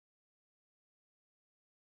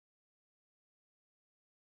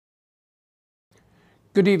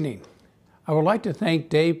Good evening. I would like to thank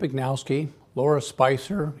Dave Visclosky, Laura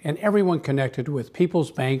Spicer, and everyone connected with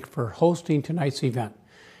People's Bank for hosting tonight's event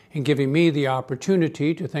and giving me the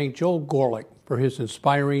opportunity to thank Joel Gorelick for his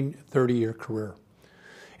inspiring 30-year career.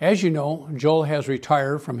 As you know, Joel has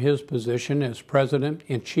retired from his position as President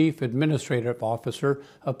and Chief Administrative Officer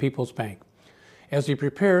of People's Bank. As he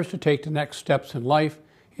prepares to take the next steps in life,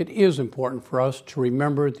 it is important for us to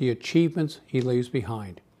remember the achievements he leaves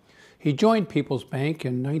behind. He joined People's Bank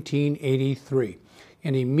in 1983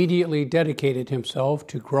 and immediately dedicated himself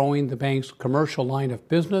to growing the bank's commercial line of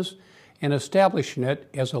business and establishing it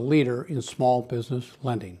as a leader in small business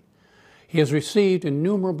lending. He has received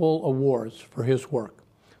innumerable awards for his work,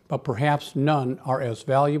 but perhaps none are as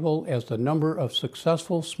valuable as the number of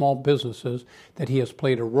successful small businesses that he has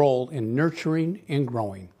played a role in nurturing and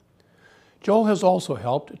growing. Joel has also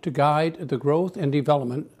helped to guide the growth and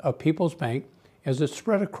development of People's Bank as it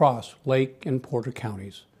spread across Lake and Porter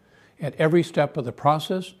counties. At every step of the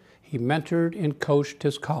process, he mentored and coached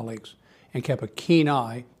his colleagues and kept a keen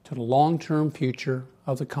eye to the long-term future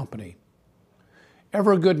of the company.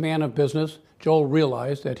 Ever a good man of business, Joel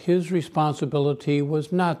realized that his responsibility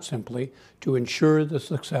was not simply to ensure the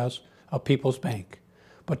success of People's Bank,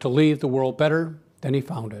 but to leave the world better than he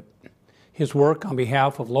found it. His work on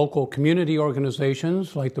behalf of local community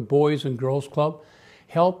organizations like the Boys and Girls Club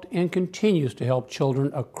helped and continues to help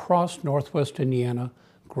children across Northwest Indiana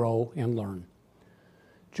grow and learn.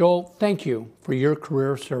 Joel, thank you for your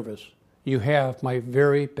career service. You have my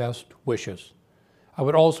very best wishes. I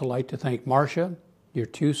would also like to thank Marcia, your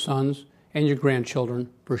two sons, and your grandchildren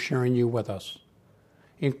for sharing you with us.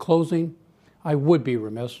 In closing, I would be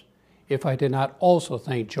remiss if I did not also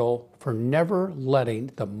thank Joel for never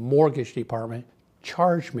letting the mortgage department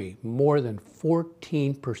charge me more than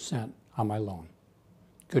 14% on my loan.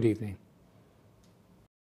 Good evening.